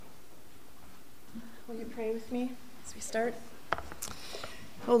Will you pray with me as we start?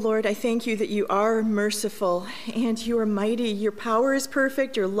 Oh Lord, I thank you that you are merciful and you are mighty. Your power is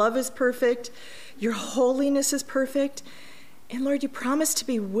perfect, your love is perfect, your holiness is perfect. And Lord, you promise to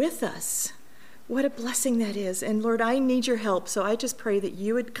be with us. What a blessing that is. And Lord, I need your help. So I just pray that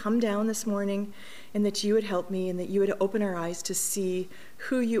you would come down this morning and that you would help me and that you would open our eyes to see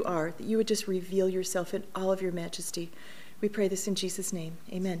who you are, that you would just reveal yourself in all of your majesty. We pray this in Jesus' name.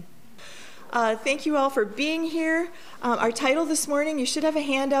 Amen. Thank you all for being here. Our title this morning, you should have a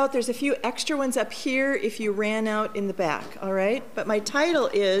handout. There's a few extra ones up here if you ran out in the back, all right? But my title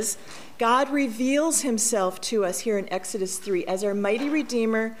is, God reveals himself to us here in Exodus 3 as our mighty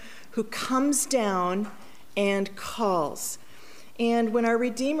Redeemer who comes down and calls. And when our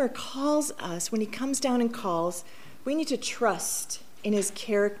Redeemer calls us, when he comes down and calls, we need to trust in his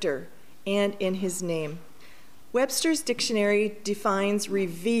character and in his name. Webster's dictionary defines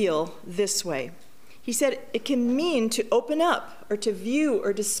reveal this way. He said it can mean to open up or to view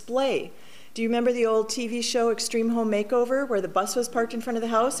or display. Do you remember the old TV show Extreme Home Makeover where the bus was parked in front of the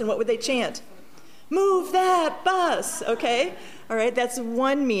house and what would they chant? Move that bus, okay? All right, that's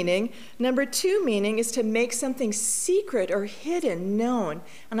one meaning. Number two meaning is to make something secret or hidden known.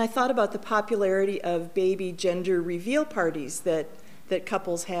 And I thought about the popularity of baby gender reveal parties that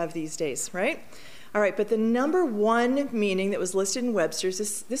couples have these days, right? All right, but the number one meaning that was listed in Webster's,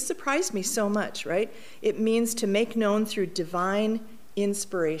 this surprised me so much, right? It means to make known through divine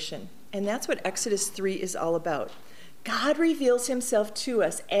inspiration. And that's what Exodus 3 is all about. God reveals himself to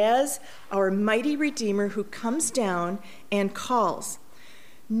us as our mighty Redeemer who comes down and calls.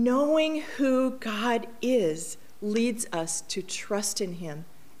 Knowing who God is leads us to trust in him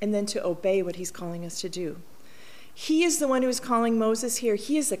and then to obey what he's calling us to do. He is the one who is calling Moses here.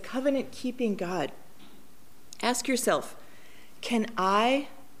 He is a covenant-keeping God. Ask yourself, can I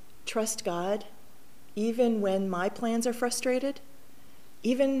trust God even when my plans are frustrated?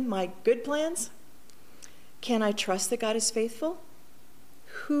 Even my good plans? Can I trust that God is faithful?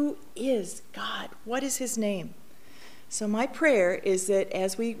 Who is God? What is his name? So my prayer is that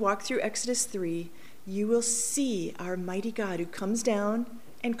as we walk through Exodus 3, you will see our mighty God who comes down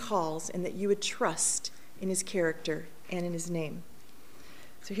and calls, and that you would trust in his character and in his name.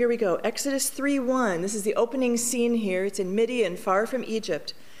 So here we go. Exodus 3:1. This is the opening scene here. It's in Midian, far from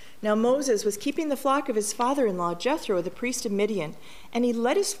Egypt. Now Moses was keeping the flock of his father-in-law, Jethro, the priest of Midian, and he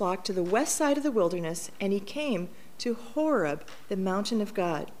led his flock to the west side of the wilderness, and he came to Horeb, the mountain of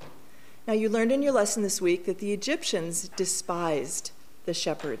God. Now you learned in your lesson this week that the Egyptians despised the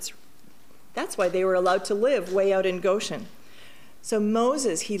shepherds. That's why they were allowed to live way out in Goshen. So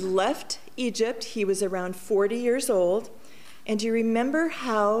Moses, he left Egypt. He was around 40 years old. And do you remember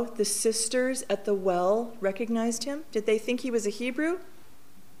how the sisters at the well recognized him? Did they think he was a Hebrew?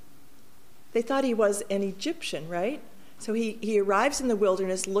 They thought he was an Egyptian, right? So he arrives in the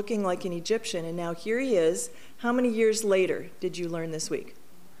wilderness looking like an Egyptian, and now here he is. How many years later did you learn this week?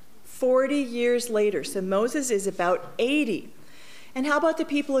 40 years later. So Moses is about 80. And how about the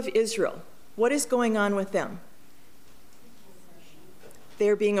people of Israel? What is going on with them?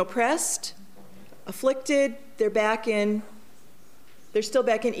 They're being oppressed, afflicted. They're still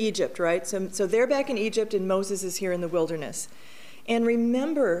back in Egypt, right? So they're back in Egypt, and Moses is here in the wilderness. And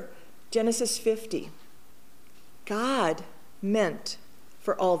remember Genesis 50. God meant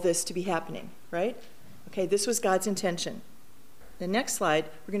for all this to be happening, right? Okay, this was God's intention. The next slide,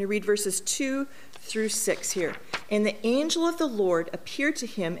 we're going to read verses 2 through 6 here. And the angel of the Lord appeared to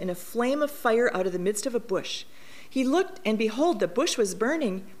him in a flame of fire out of the midst of a bush. He looked, and behold, the bush was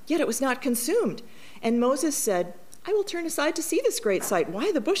burning, yet it was not consumed. And Moses said, I will turn aside to see this great sight,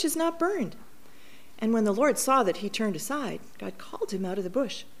 why the bush is not burned. And when the Lord saw that he turned aside, God called him out of the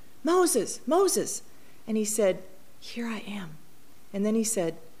bush, Moses, Moses. And he said, Here I am. And then he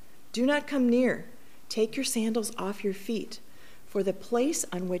said, Do not come near. Take your sandals off your feet, for the place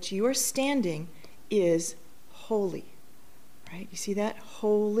on which you are standing is holy. Right? You see that?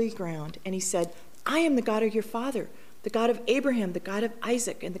 Holy ground. And he said, I am the God of your father, the God of Abraham, the God of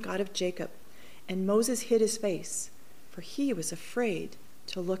Isaac, and the God of Jacob. And Moses hid his face, for he was afraid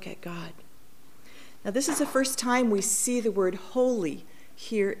to look at God. Now, this is the first time we see the word holy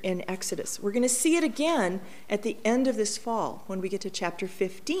here in Exodus. We're going to see it again at the end of this fall when we get to chapter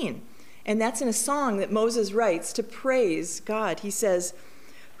 15. And that's in a song that Moses writes to praise God. He says,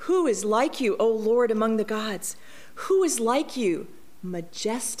 Who is like you, O Lord, among the gods? Who is like you,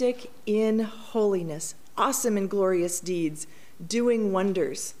 majestic in holiness, awesome in glorious deeds, doing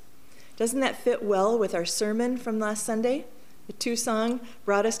wonders? Doesn't that fit well with our sermon from last Sunday? The 2 song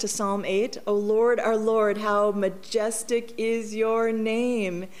brought us to Psalm 8. O Lord, our Lord, how majestic is your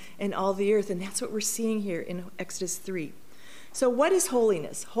name in all the earth. And that's what we're seeing here in Exodus 3. So what is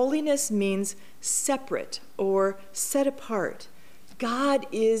holiness? Holiness means separate or set apart. God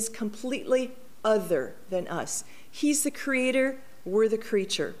is completely other than us. He's the creator, we're the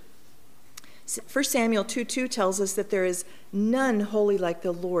creature. 1 Samuel 2:2 tells us that there is none holy like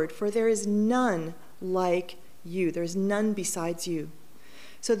the Lord, for there is none like you. There is none besides you.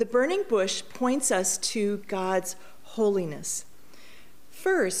 So the burning bush points us to God's holiness.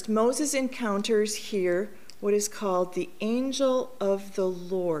 First, Moses encounters here what is called the angel of the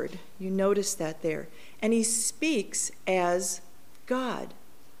Lord. You notice that there. And he speaks as God.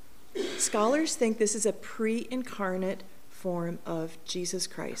 Scholars think this is a pre-incarnate form of Jesus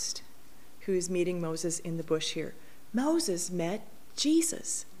Christ, who is meeting Moses in the bush here. Moses met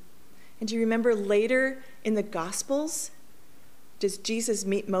Jesus. And do you remember later in the Gospels, does Jesus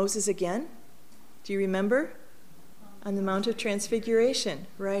meet Moses again? Do you remember? On the Mount of Transfiguration,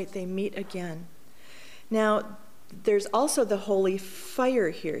 right, they meet again. Now, there's also the holy fire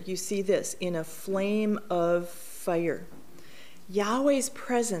here. You see this, in a flame of fire. Yahweh's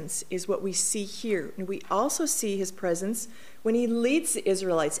presence is what we see here. And we also see his presence when he leads the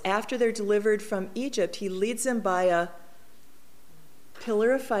Israelites. After they're delivered from Egypt, he leads them by a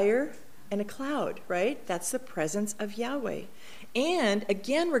pillar of fire and a cloud, right? That's the presence of Yahweh. And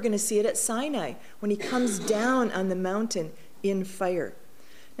again, we're going to see it at Sinai when he comes down on the mountain in fire.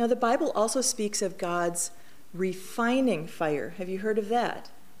 Now, the Bible also speaks of God's refining fire. Have you heard of that?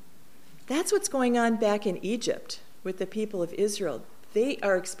 That's what's going on back in Egypt with the people of Israel. They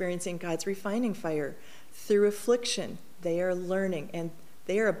are experiencing God's refining fire through affliction. They are learning, and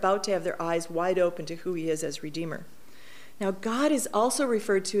they are about to have their eyes wide open to who he is as Redeemer. Now, God is also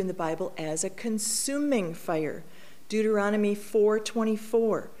referred to in the Bible as a consuming fire. Deuteronomy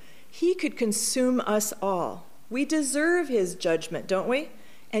 4:24. He could consume us all. We deserve his judgment, don't we?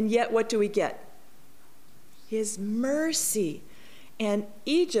 And yet, what do we get? His mercy. And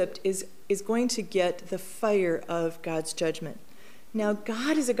Egypt is going to get the fire of God's judgment. Now,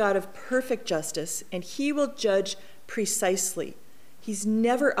 God is a God of perfect justice, and he will judge precisely. He's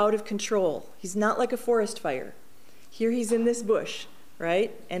never out of control. He's not like a forest fire. Here he's in this bush,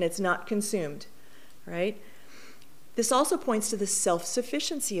 right? And it's not consumed, right? This also points to the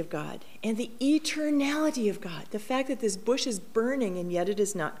self-sufficiency of God and the eternality of God. The fact that this bush is burning and yet it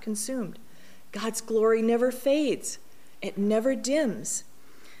is not consumed. God's glory never fades. It never dims.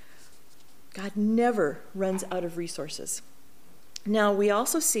 God never runs out of resources. Now, we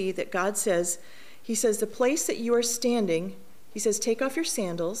also see that God says, he says, the place that you are standing, he says, take off your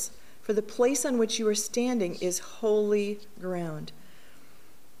sandals, for the place on which you are standing is holy ground.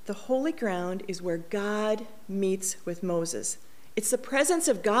 The holy ground is where God meets with Moses. It's the presence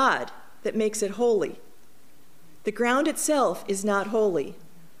of God that makes it holy. The ground itself is not holy.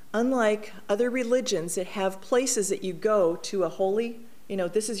 Unlike other religions that have places that you go to a holy,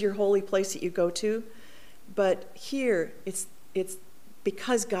 this is your holy place that you go to. But here, it's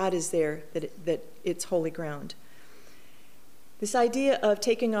because God is there that it's holy ground. This idea of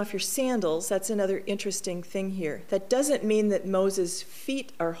taking off your sandals, that's another interesting thing here. That doesn't mean that Moses'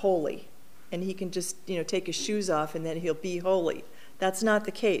 feet are holy and he can just, take his shoes off and then he'll be holy. That's not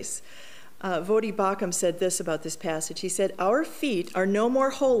the case. Vodi Bakum said this about this passage. He said, our feet are no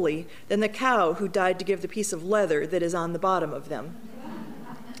more holy than the cow who died to give the piece of leather that is on the bottom of them.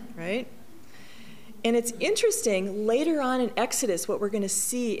 Right? And it's interesting, later on in Exodus, what we're going to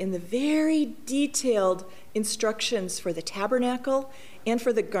see in the very detailed instructions for the tabernacle and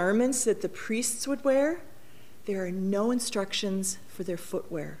for the garments that the priests would wear, there are no instructions for their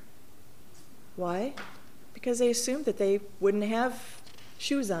footwear. Why? Because they assumed that they wouldn't have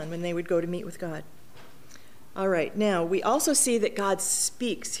shoes on when they would go to meet with God. All right, now we also see that God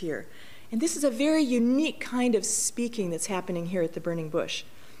speaks here. And this is a very unique kind of speaking that's happening here at the burning bush.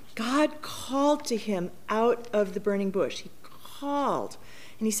 God called to him out of the burning bush. He called.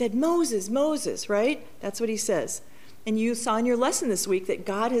 And he said, Moses, Moses, right? That's what he says. And you saw in your lesson this week that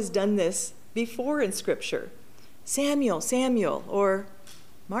God has done this before in Scripture. Samuel, Samuel, or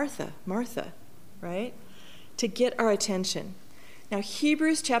Martha, Martha, right? To get our attention. Now,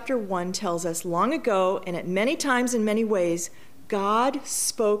 Hebrews chapter 1 tells us long ago, and at many times in many ways, God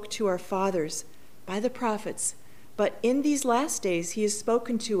spoke to our fathers by the prophets. But in these last days, he has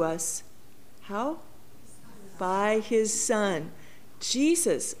spoken to us, how? By his Son,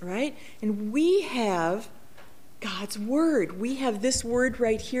 Jesus, right? And we have God's word. We have this word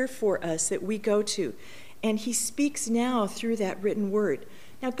right here for us that we go to. And he speaks now through that written word.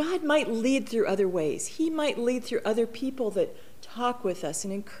 Now, God might lead through other ways. He might lead through other people that talk with us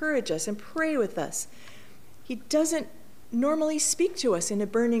and encourage us and pray with us. He doesn't normally speak to us in a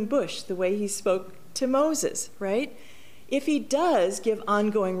burning bush the way he spoke to Moses, right? If he does give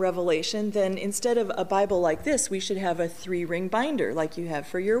ongoing revelation, then instead of a Bible like this, we should have a 3-ring binder like you have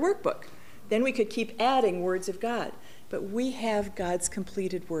for your workbook. Then we could keep adding words of God. But we have God's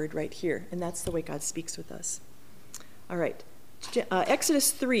completed word right here, and that's the way God speaks with us. All right,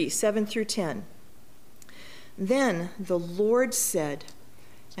 Exodus 3, 7 through 10. Then the Lord said,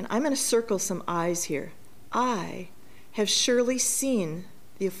 and I'm going to circle some I's here, I have surely seen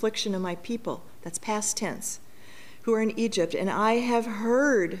the affliction of my people, that's past tense, who are in Egypt, and I have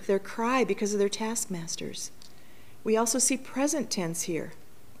heard their cry because of their taskmasters. We also see present tense here.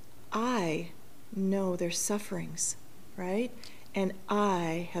 I know their sufferings, right? And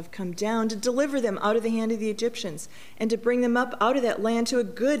I have come down to deliver them out of the hand of the Egyptians and to bring them up out of that land to a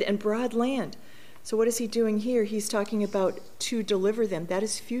good and broad land. So what is he doing here? He's talking about to deliver them. That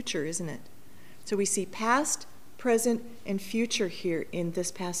is future, isn't it? So we see past, present, and future here in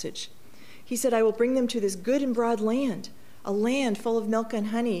this passage. He said, I will bring them to this good and broad land, a land full of milk and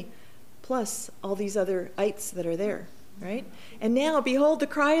honey, plus all these other ites that are there, right? And now, behold, the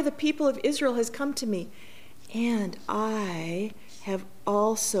cry of the people of Israel has come to me, and I have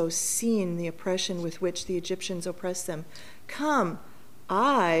also seen the oppression with which the Egyptians oppress them. Come,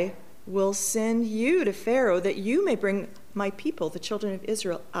 I will send you to Pharaoh that you may bring my people, the children of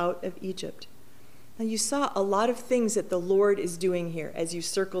Israel, out of Egypt. Now you saw a lot of things that the Lord is doing here as you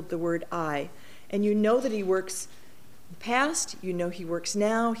circled the word I. And you know that he works in the past, you know he works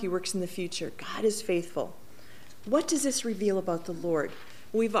now, he works in the future. God is faithful. What does this reveal about the Lord?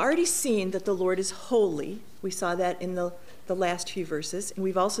 We've already seen that the Lord is holy. We saw that in the last few verses. And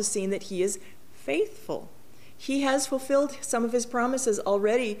we've also seen that he is faithful. He has fulfilled some of his promises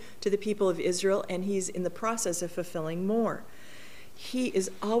already to the people of Israel, and he's in the process of fulfilling more. He is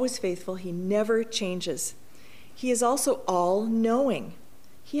always faithful. He never changes. He is also all-knowing.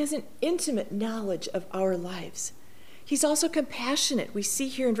 He has an intimate knowledge of our lives. He's also compassionate. We see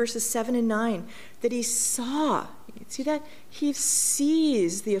here in verses 7 and 9 that he saw. See that? He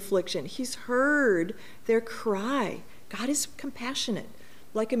sees the affliction. He's heard their cry. God is compassionate.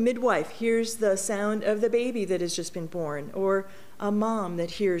 Like a midwife hears the sound of the baby that has just been born, or a mom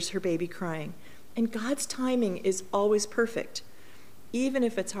that hears her baby crying. And God's timing is always perfect, even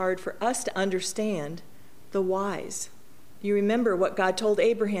if it's hard for us to understand the whys. You remember what God told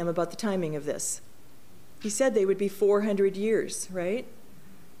Abraham about the timing of this. He said they would be 400 years, right?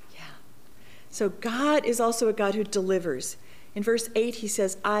 Yeah. So God is also a God who delivers. In verse 8, he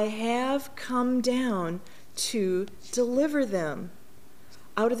says, I have come down to deliver them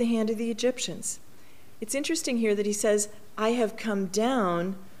out of the hand of the Egyptians. It's interesting here that he says, I have come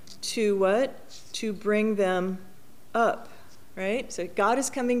down to what? To bring them up, right? So God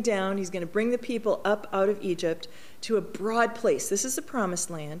is coming down. He's going to bring the people up out of Egypt to a broad place. This is the promised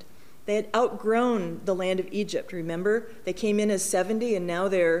land. They had outgrown the land of Egypt, remember? They came in as 70 and now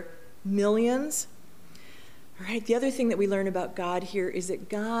they're millions. All right, the other thing that we learn about God here is that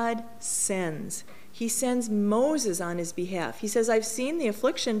God sends. He sends Moses on his behalf. He says, I've seen the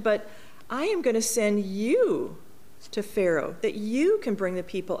affliction, but I am going to send you to Pharaoh, that you can bring the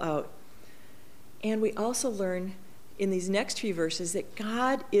people out. And we also learn in these next few verses that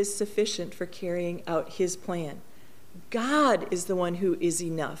God is sufficient for carrying out his plan. God is the one who is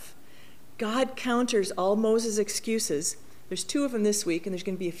enough. God counters all Moses' excuses. There's 2 of them this week, and there's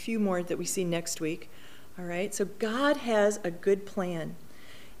going to be a few more that we see next week. All right, so God has a good plan.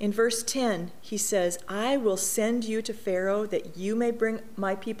 In verse 10, he says, I will send you to Pharaoh that you may bring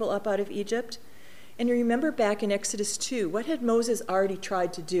my people up out of Egypt. And you remember back in Exodus 2, what had Moses already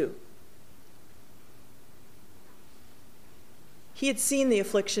tried to do? He had seen the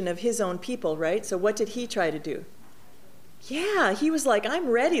affliction of his own people, right? So what did he try to do? Yeah, he was like, I'm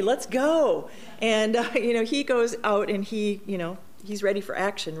ready, let's go. And, he goes out and he's ready for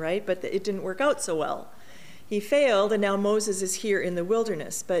action, right? But it didn't work out so well. He failed, and now Moses is here in the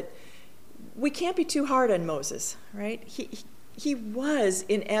wilderness. But we can't be too hard on Moses, right? He was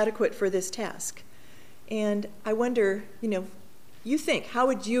inadequate for this task. And I wonder, you think, how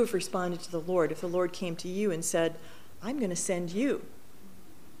would you have responded to the Lord if the Lord came to you and said, I'm going to send you?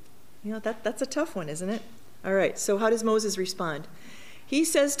 That's a tough one, isn't it? All right, so how does Moses respond? He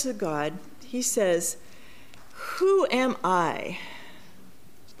says to God, who am I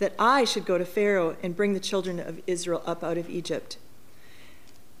that I should go to Pharaoh and bring the children of Israel up out of Egypt?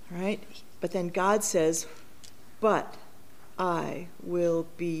 All right, but then God says, but I will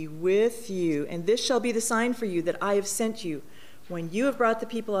be with you, and this shall be the sign for you that I have sent you. When you have brought the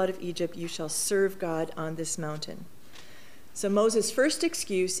people out of Egypt, you shall serve God on this mountain. So Moses' first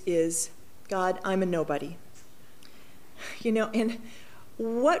excuse is, God, I'm a nobody. And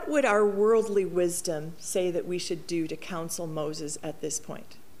what would our worldly wisdom say that we should do to counsel Moses at this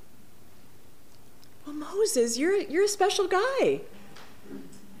point? Well, Moses, you're a special guy.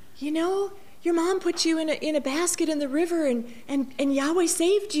 Your mom put you in a basket in the river, and Yahweh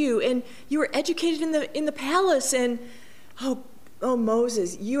saved you, and you were educated in the palace, and oh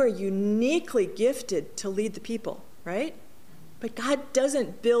Moses, you are uniquely gifted to lead the people, right? But God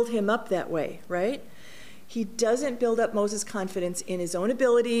doesn't build him up that way, right? He doesn't build up Moses' confidence in his own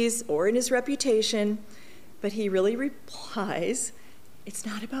abilities or in his reputation, but he really replies, it's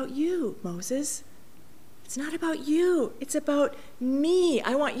not about you, Moses. It's not about you. It's about me.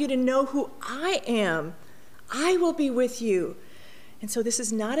 I want you to know who I am. I will be with you. And so this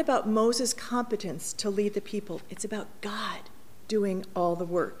is not about Moses' competence to lead the people. It's about God doing all the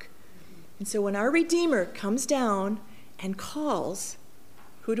work. And so when our Redeemer comes down and calls,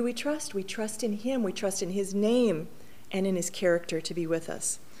 who do we trust? We trust in him. We trust in his name and in his character to be with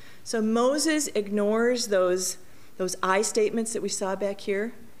us. So Moses ignores those I statements that we saw back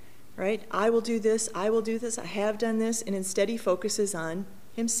here. Right? I will do this, I have done this, and instead he focuses on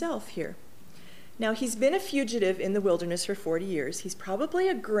himself here. Now, he's been a fugitive in the wilderness for 40 years. He's probably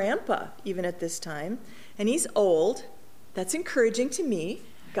a grandpa even at this time, and he's old. That's encouraging to me.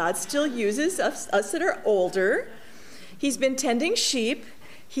 God still uses us that are older. He's been tending sheep.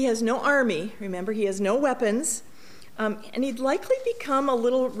 He has no army. Remember, he has no weapons. And he'd likely become a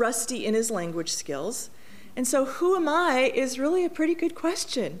little rusty in his language skills. And so who am I is really a pretty good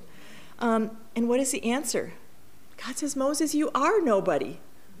question. And what is the answer? God says, Moses, you are nobody,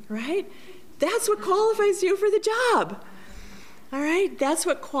 right? That's what qualifies you for the job, all right? That's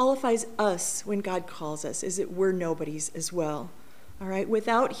what qualifies us when God calls us, is that we're nobodies as well, all right?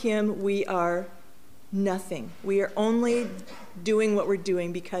 Without him, we are nothing. We are only doing what we're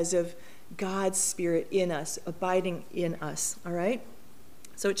doing because of God's Spirit in us, abiding in us, all right?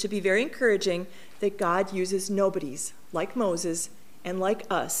 So it should be very encouraging that God uses nobodies like Moses and like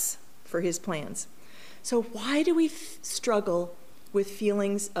us for his plans. So why do we struggle with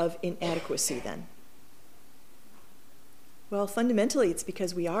feelings of inadequacy then? Well, fundamentally, it's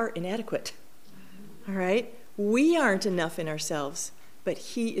because we are inadequate, all right? We aren't enough in ourselves, but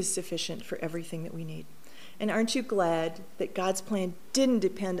he is sufficient for everything that we need. And aren't you glad that God's plan didn't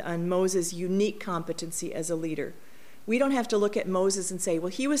depend on Moses' unique competency as a leader? We don't have to look at Moses and say, well,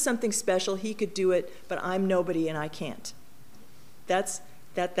 he was something special, he could do it, but I'm nobody and I can't. That's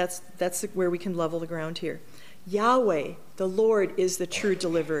where we can level the ground here. Yahweh, the Lord, is the true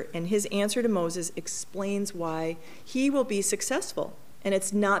deliverer, and his answer to Moses explains why he will be successful. And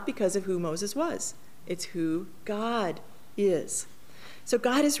it's not because of who Moses was. It's who God is. So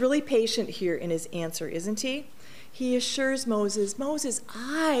God is really patient here in his answer, isn't he? He assures Moses,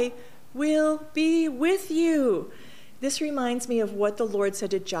 I will be with you. This reminds me of what the Lord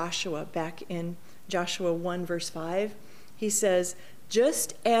said to Joshua back in Joshua 1, verse 5. He says,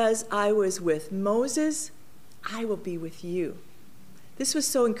 just as I was with Moses, I will be with you. This was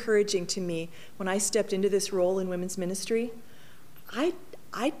so encouraging to me when I stepped into this role in women's ministry. I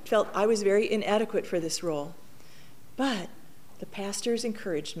felt I was very inadequate for this role. But the pastors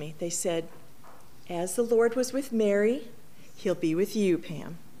encouraged me. They said, as the Lord was with Mary, he'll be with you,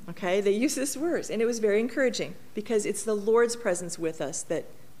 Pam. Okay? They used this word, and it was very encouraging because it's the Lord's presence with us that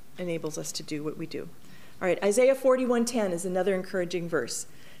enables us to do what we do. All right, Isaiah 41:10 is another encouraging verse.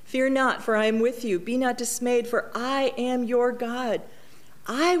 Fear not, for I am with you. Be not dismayed, for I am your God.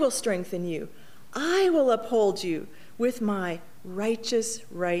 I will strengthen you. I will uphold you with my righteous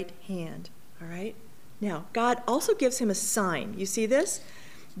right hand. All right? Now, God also gives him a sign. You see this?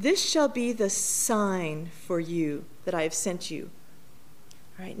 This shall be the sign for you that I have sent you.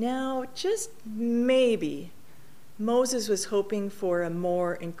 All right, now, just maybe Moses was hoping for a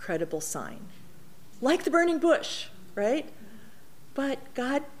more incredible sign. Like the burning bush, right? But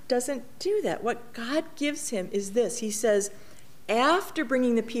God doesn't do that. What God gives him is this. He says, after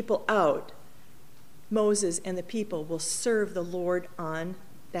bringing the people out, Moses and the people will serve the Lord on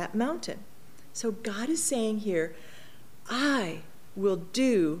that mountain. So God is saying here, I will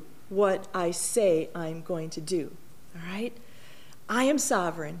do what I say I'm going to do. All right? I am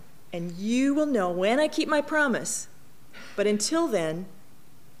sovereign, and you will know when I keep my promise. But until then,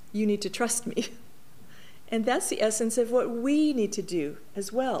 you need to trust me. And that's the essence of what we need to do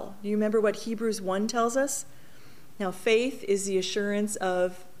as well. Do you remember what Hebrews 1 tells us? Now, faith is the assurance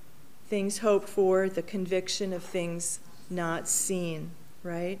of things hoped for, the conviction of things not seen,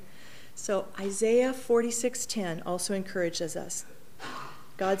 right? So Isaiah 46:10 also encourages us.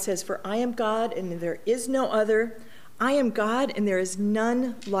 God says, "For I am God and there is no other. I am God and there is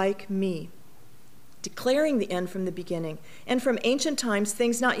none like me, declaring the end from the beginning, and from ancient times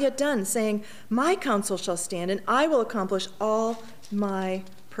things not yet done, saying, my counsel shall stand, and I will accomplish all my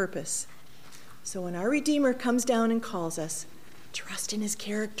purpose." So when our Redeemer comes down and calls us, trust in his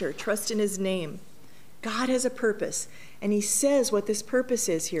character, trust in his name. God has a purpose, and he says what this purpose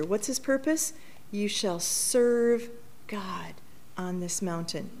is here. What's his purpose? You shall serve God on this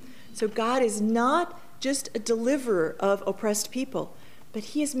mountain. So God is not just a deliverer of oppressed people, but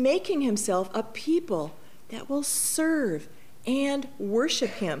he is making himself a people that will serve and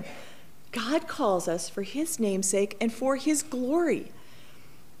worship him. God calls us for his namesake and for his glory.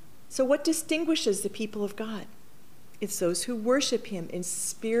 So what distinguishes the people of God? It's those who worship him in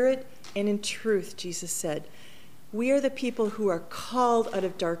spirit and in truth, Jesus said. We are the people who are called out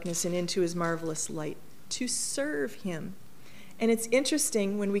of darkness and into his marvelous light to serve him. And it's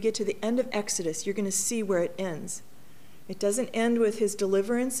interesting, when we get to the end of Exodus, you're going to see where it ends. It doesn't end with his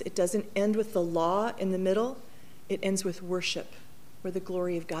deliverance. It doesn't end with the law in the middle. It ends with worship, where the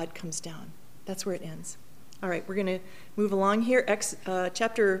glory of God comes down. That's where it ends. All right, we're going to move along here.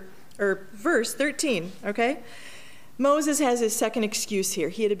 Verse 13, okay? Moses has his second excuse here.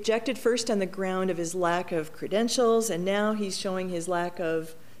 He had objected first on the ground of his lack of credentials, and now he's showing his lack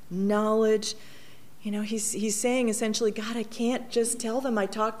of knowledge. You know, he's saying essentially, God, I can't just tell them I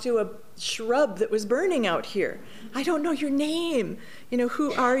talked to a shrub that was burning out here. I don't know your name. You know,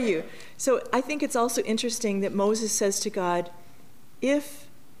 who are you? So I think it's also interesting that Moses says to God, if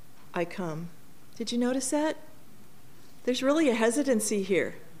I come. Did you notice that? There's really a hesitancy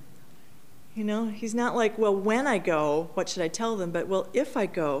here. You know, he's not like, well, when I go, what should I tell them? But, well, if I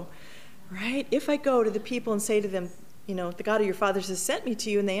go, right? If I go to the people and say to them, you know, the God of your fathers has sent me to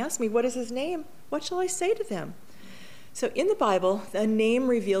you, and they ask me, what is his name? What shall I say to them? So in the Bible, a name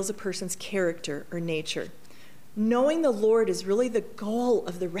reveals a person's character or nature. Knowing the Lord is really the goal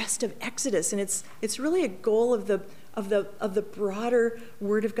of the rest of Exodus, and it's really a goal of the broader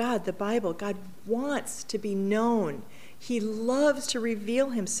Word of God, the Bible. God wants to be known. He loves to reveal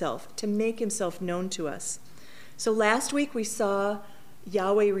himself, to make himself known to us. So last week we saw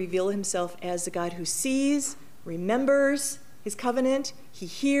Yahweh reveal himself as the God who sees, remembers his covenant, he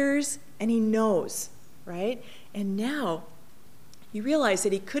hears, and he knows, right? And now you realize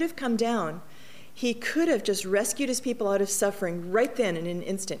that he could have come down. He could have just rescued his people out of suffering right then in an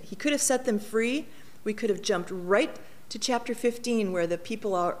instant. He could have set them free. We could have jumped right to chapter 15 where the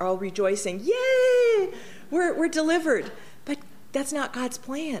people are all rejoicing, yay, we're delivered. But that's not God's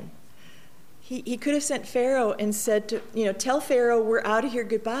plan. He could have sent Pharaoh and said, tell Pharaoh we're out of here,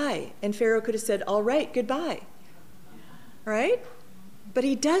 goodbye. And Pharaoh could have said, all right, goodbye. Right? But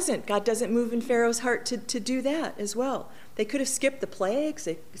he doesn't. God doesn't move in Pharaoh's heart to do that as well. They could have skipped the plagues.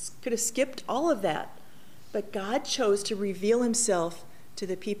 They could have skipped all of that. But God chose to reveal himself to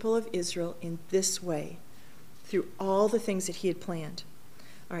the people of Israel in this way, through all the things that he had planned.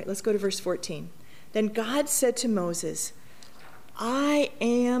 All right, let's go to verse 14. Then God said to Moses, I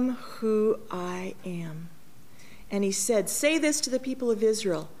am who I am. And he said, say this to the people of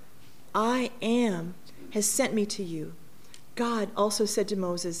Israel, I am has sent me to you. God also said to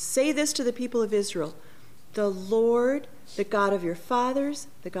Moses, say this to the people of Israel, the Lord, the God of your fathers,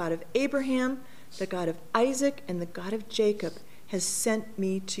 the God of Abraham, the God of Isaac, and the God of Jacob has sent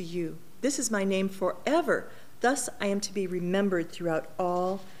me to you. This is my name forever. Thus I am to be remembered throughout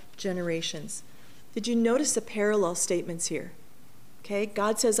all generations. Did you notice the parallel statements here? Okay,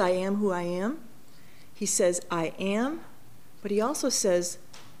 God says, I am who I am. He says, I am, but he also says,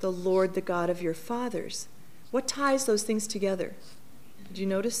 the Lord, the God of your fathers. What ties those things together? Did you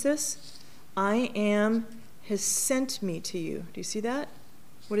notice this? I am has sent me to you. Do you see that?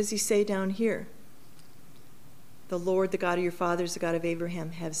 What does he say down here? The Lord, the God of your fathers, the God of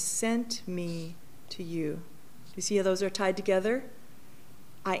Abraham, have sent me to you. Do you see how those are tied together?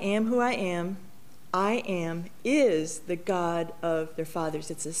 I am who I am. I am is the God of their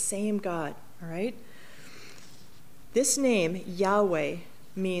fathers. It's the same God, all right? This name, Yahweh,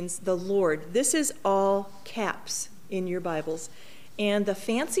 means the Lord. This is all caps in your Bibles. And the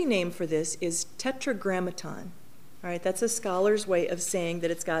fancy name for this is tetragrammaton. All right, that's a scholar's way of saying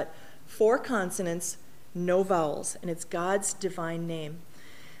that it's got 4 consonants, no vowels, and it's God's divine name.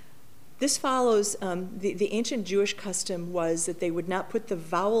 This follows, the ancient Jewish custom was that they would not put the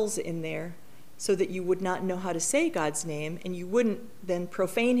vowels in there so that you would not know how to say God's name, and you wouldn't then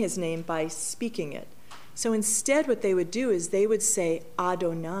profane his name by speaking it. So instead what they would do is they would say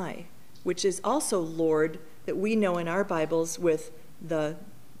Adonai, which is also Lord, that we know in our Bibles with the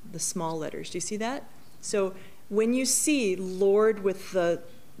the small letters. Do you see that? So when you see Lord with the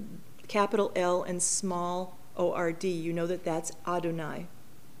capital L and small O-R-D, you know that that's Adonai.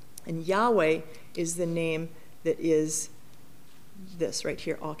 And Yahweh is the name that is this right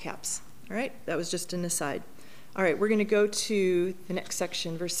here, all caps. All right, that was just an aside. All right, we're going to go to the next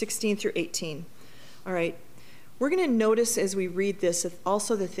section, verse 16 through 18. All right, we're going to notice as we read this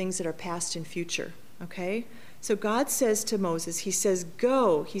also the things that are past and future, okay? So God says to Moses, he says,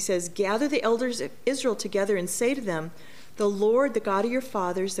 go. He says, gather the elders of Israel together and say to them, the Lord, the God of your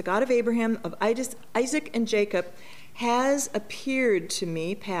fathers, the God of Abraham, of Isaac, and Jacob, has appeared to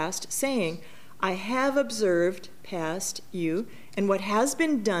me, past, saying, I have observed, past, you, and what has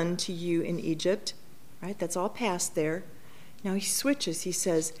been done to you in Egypt. Right? That's all past there. Now he switches. He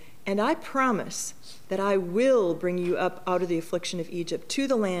says, and I promise that I will bring you up out of the affliction of Egypt to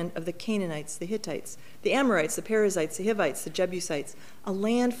the land of the Canaanites, the Hittites, the Amorites, the Perizzites, the Hivites, the Jebusites, a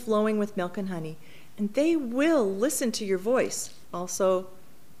land flowing with milk and honey. And they will listen to your voice, also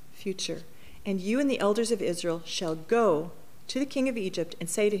future. And you and the elders of Israel shall go to the king of Egypt and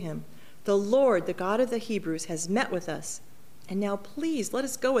say to him, the Lord, the God of the Hebrews, has met with us. And now please let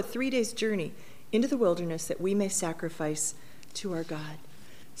us go a 3 days' journey into the wilderness that we may sacrifice to our God.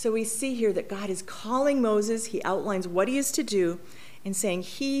 So we see here that God is calling Moses. He outlines what he is to do and saying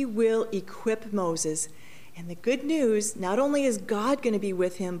he will equip Moses. And the good news, not only is God going to be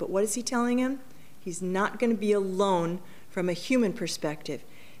with him, but what is he telling him? He's not going to be alone from a human perspective.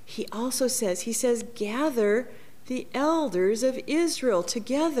 He also says, gather the elders of Israel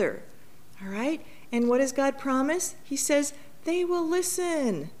together. All right? And what does God promise? He says, they will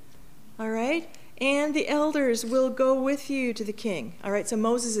listen. All right? And the elders will go with you to the king. All right, so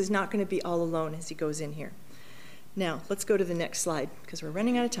Moses is not going to be all alone as he goes in here. Now, let's go to the next slide because we're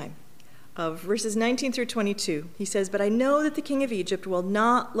running out of time. Of verses 19 through 22, he says, but I know that the king of Egypt will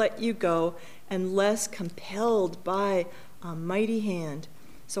not let you go unless compelled by a mighty hand.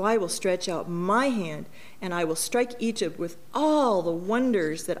 So I will stretch out my hand, and I will strike Egypt with all the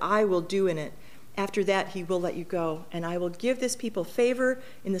wonders that I will do in it. After that, he will let you go, and I will give this people favor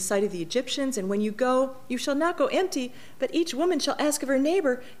in the sight of the Egyptians. And when you go, you shall not go empty, but each woman shall ask of her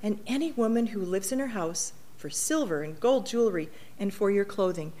neighbor, and any woman who lives in her house, for silver and gold jewelry, and for your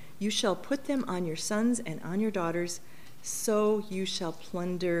clothing. You shall put them on your sons and on your daughters, so you shall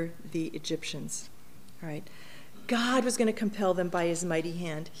plunder the Egyptians. All right. God was going to compel them by his mighty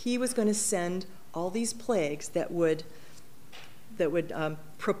hand. He was going to send all these plagues that would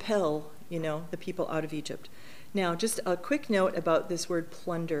propel the people out of Egypt. Now, just a quick note about this word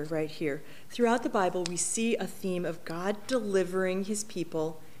plunder right here. Throughout the Bible, we see a theme of God delivering his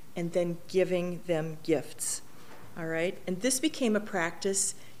people and then giving them gifts. All right? And this became a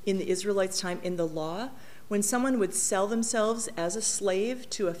practice in the Israelites' time in the law. When someone would sell themselves as a slave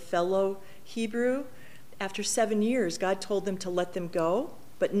to a fellow Hebrew, after 7 years, God told them to let them go,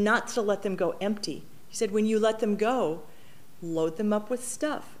 but not to let them go empty. He said, when you let them go, load them up with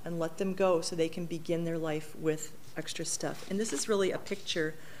stuff and let them go so they can begin their life with extra stuff. And this is really a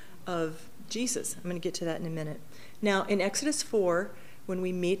picture of Jesus. I'm going to get to that in a minute. Now, in Exodus 4, when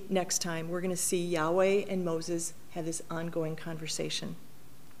we meet next time, we're going to see Yahweh and Moses have this ongoing conversation.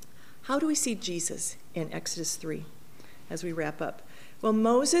 How do we see Jesus in Exodus 3 as we wrap up? Well,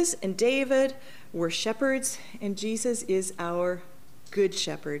 Moses and David were shepherds, and Jesus is our good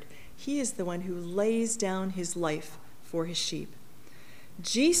shepherd. He is the one who lays down his life for his sheep.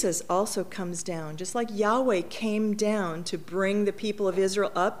 Jesus also comes down, just like Yahweh came down to bring the people of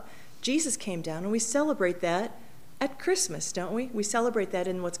Israel up. Jesus came down, and we celebrate that at Christmas, don't we? We celebrate that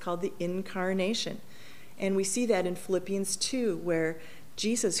in what's called the Incarnation. And we see that in Philippians 2, where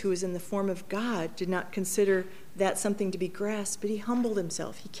Jesus, who is in the form of God, did not consider that something to be grasped, but he humbled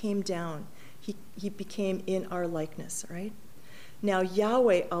himself. He came down. He became in our likeness, right? Now,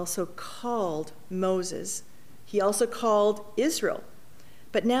 Yahweh also called Moses. He also called Israel.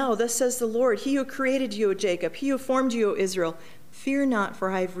 But now, thus says the Lord, he who created you, O Jacob, he who formed you, O Israel, fear not, for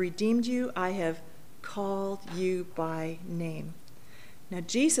I have redeemed you. I have called you by name. Now,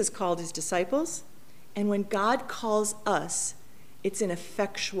 Jesus called his disciples, and when God calls us, it's an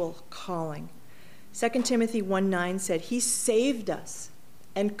effectual calling. 2 Timothy 1:9 said, he saved us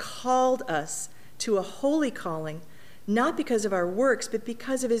and called us to a holy calling, not because of our works, but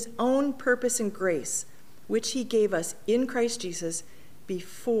because of his own purpose and grace, which he gave us in Christ Jesus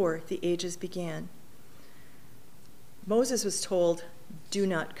before the ages began. Moses was told, do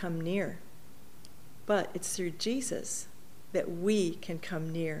not come near. But it's through Jesus that we can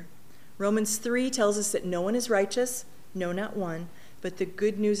come near. Romans 3 tells us that no one is righteous, no, not one, but the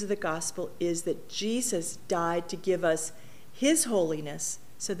good news of the gospel is that Jesus died to give us his holiness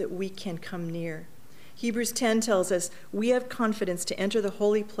so that we can come near. Hebrews 10 tells us we have confidence to enter the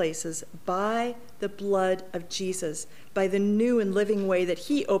holy places by the blood of Jesus, by the new and living way that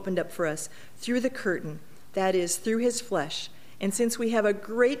he opened up for us through the curtain, that is, through his flesh. And since we have a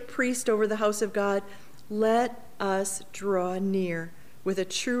great priest over the house of God, let us draw near with a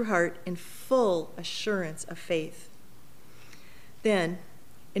true heart and full assurance of faith. Then,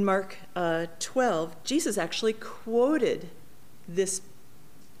 in Mark 12, Jesus actually quoted this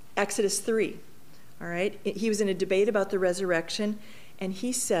Exodus 3. All right? He was in a debate about the resurrection, and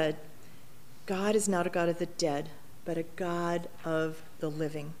he said, God is not a God of the dead, but a God of the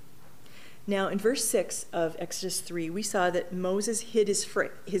living. Now, in verse 6 of Exodus 3, we saw that Moses hid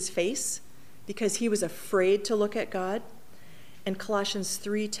his face because he was afraid to look at God. And Colossians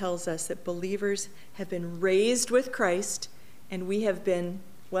 3 tells us that believers have been raised with Christ, and we have been,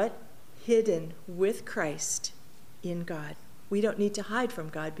 what? Hidden with Christ in God. We don't need to hide from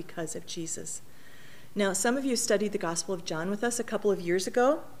God because of Jesus. Now, some of you studied the Gospel of John with us a couple of years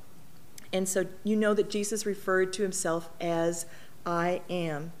ago, and so you know that Jesus referred to himself as I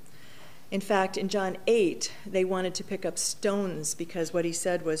am. In fact, in John 8, they wanted to pick up stones because what he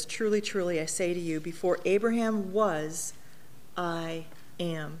said was, truly, truly, I say to you, before Abraham was, I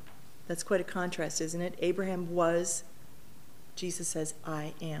am. That's quite a contrast, isn't it? Abraham was, Jesus says,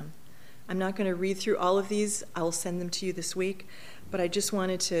 I am. I'm not going to read through all of these. I'll send them to you this week, but I just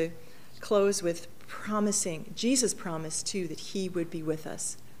wanted to close with Jesus promised too that he would be with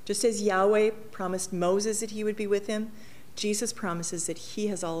us. Just as Yahweh promised Moses that he would be with him, Jesus promises that he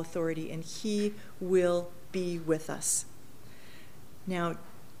has all authority and he will be with us. Now,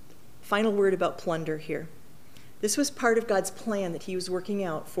 final word about plunder here. This was part of God's plan that he was working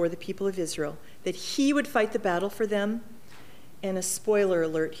out for the people of Israel, that he would fight the battle for them. And a spoiler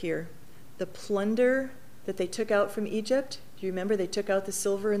alert here. The plunder that they took out from Egypt, do you remember they took out the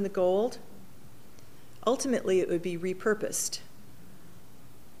silver and the gold? Ultimately, it would be repurposed.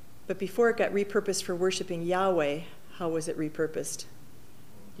 But before it got repurposed for worshiping Yahweh, how was it repurposed?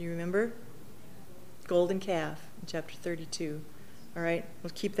 Do you remember? Golden calf in chapter 32. All right,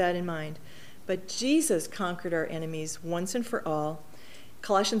 we'll keep that in mind. But Jesus conquered our enemies once and for all.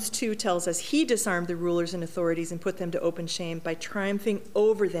 Colossians 2 tells us he disarmed the rulers and authorities and put them to open shame by triumphing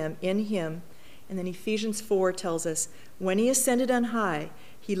over them in him. And then Ephesians 4 tells us when he ascended on high,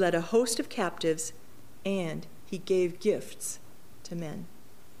 he led a host of captives and he gave gifts to men.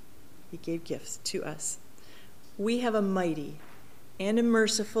 He gave gifts to us. We have a mighty and a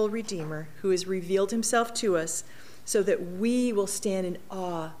merciful Redeemer who has revealed himself to us so that we will stand in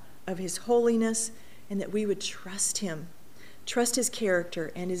awe of his holiness and that we would trust him, trust his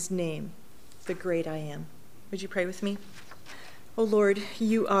character and his name, the great I am. Would you pray with me? Oh Lord,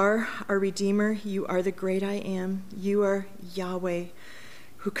 you are our Redeemer. You are the great I am. You are Yahweh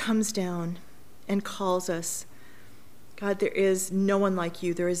who comes down and calls us. God, there is no one like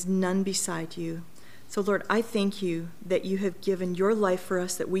you. There is none beside you. So Lord, I thank you that you have given your life for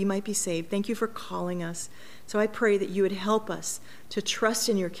us that we might be saved. Thank you for calling us. So I pray that you would help us to trust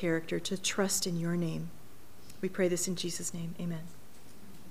in your character, to trust in your name. We pray this in Jesus' name. Amen.